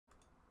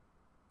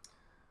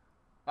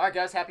All right,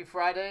 guys, happy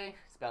Friday.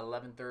 It's about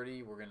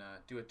 11:30. We're going to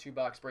do a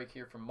two-box break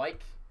here from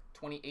Mike.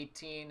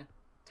 2018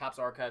 Topps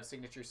Archive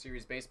Signature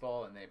Series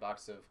Baseball and a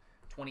box of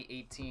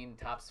 2018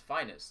 Topps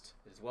Finest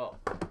as well.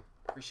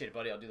 Appreciate it,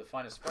 buddy. I'll do the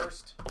Finest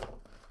first.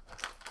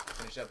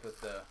 Finish up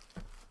with the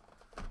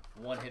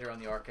one hitter on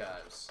the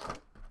Archives.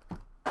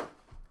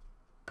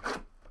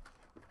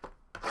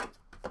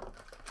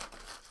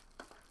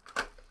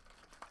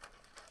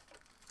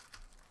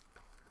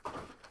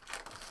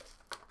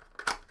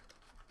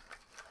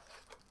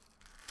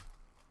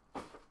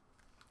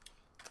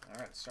 All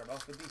right, start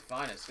off with the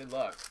Finest. Good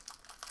luck.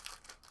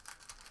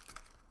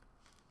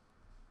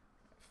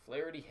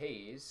 Flaherty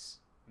Hayes.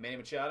 Manny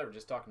Machado, we're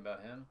just talking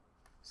about him.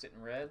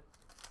 Sitting red.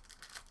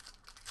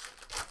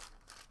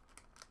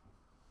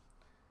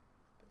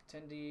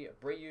 Tendi,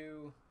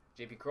 Abreu,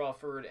 J.P.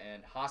 Crawford,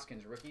 and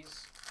Hoskins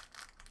rookies.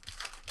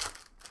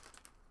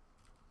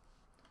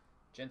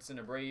 Jensen,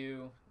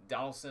 Abreu,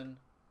 Donaldson,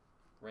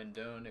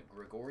 Rendon,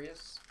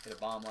 Gregorius. Hit a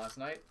bomb last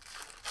night.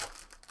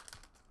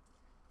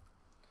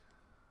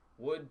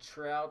 Wood,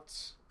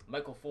 Trout,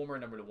 Michael Fulmer,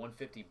 number to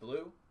 150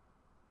 blue.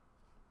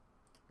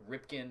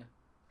 Ripken,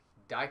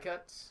 die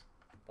cut,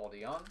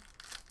 Baldion.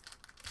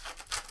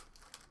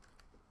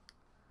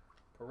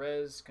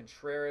 Perez,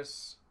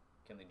 Contreras,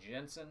 Kenley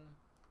Jensen,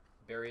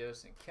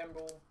 Berrios, and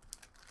Kimbrel.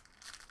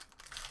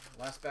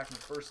 Last back in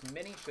the first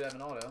mini should have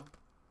an auto.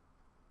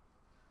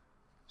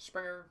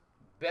 Springer,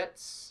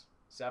 Betts,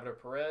 Salvador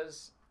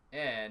Perez,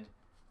 and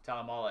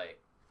Talamale.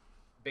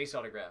 Base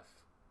autograph.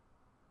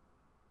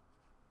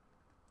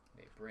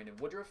 Brandon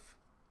Woodruff.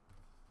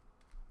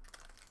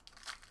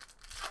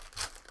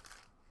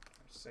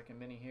 Second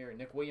mini here.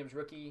 Nick Williams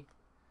rookie.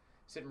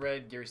 Sitting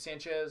red, Gary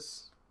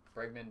Sanchez.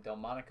 Bregman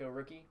Delmonico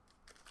rookie.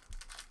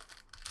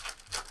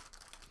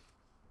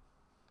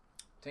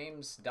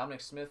 Thames, Dominic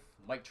Smith,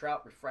 Mike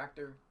Trout,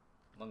 refractor.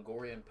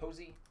 Longoria and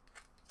Posey.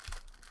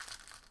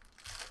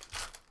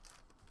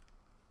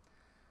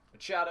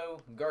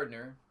 Machado,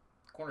 Gardner.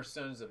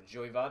 Cornerstones of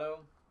Joey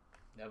Votto.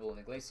 Neville and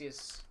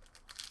Iglesias.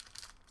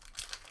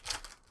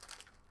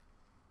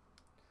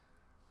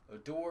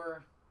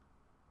 Odor,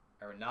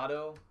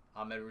 Arenado,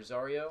 Ahmed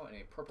Rosario, and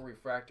a purple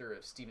refractor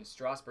of Steven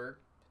Strasburg,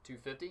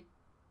 250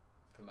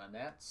 for my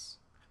Nats.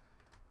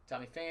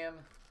 Tommy Pham,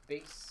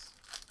 base.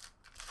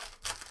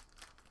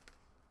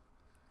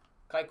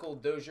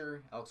 Keuchel,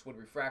 Dozier, Alex Wood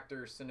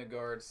refractor,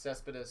 Syndergaard,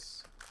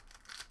 Cespedes,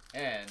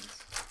 and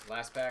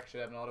last pack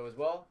should have an auto as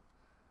well.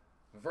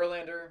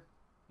 Verlander,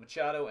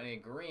 Machado, and a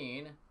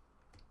green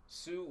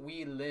Su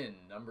Wei Lin,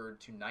 numbered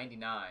to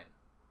 99,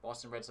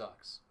 Boston Red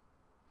Sox.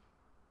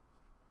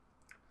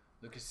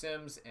 Lucas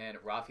Sims and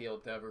Rafael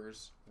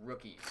Devers,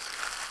 rookies.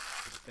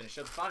 Finish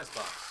up the Finest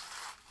box.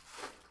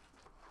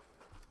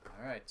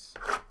 All right.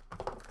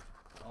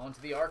 On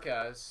to the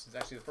Archives. It's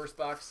actually the first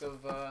box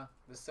of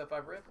this stuff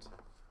I've ripped.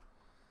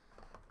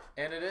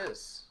 And it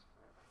is.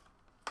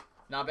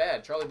 Not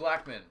bad. Charlie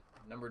Blackmon,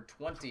 number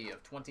 20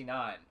 of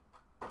 29.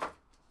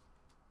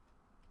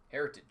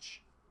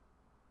 Heritage.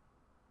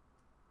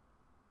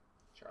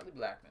 Charlie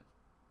Blackmon.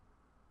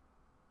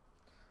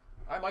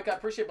 All right, Mike, I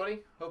appreciate it, buddy.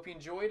 Hope you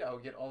enjoyed. I'll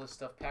get all this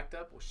stuff packed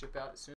up. We'll ship out as soon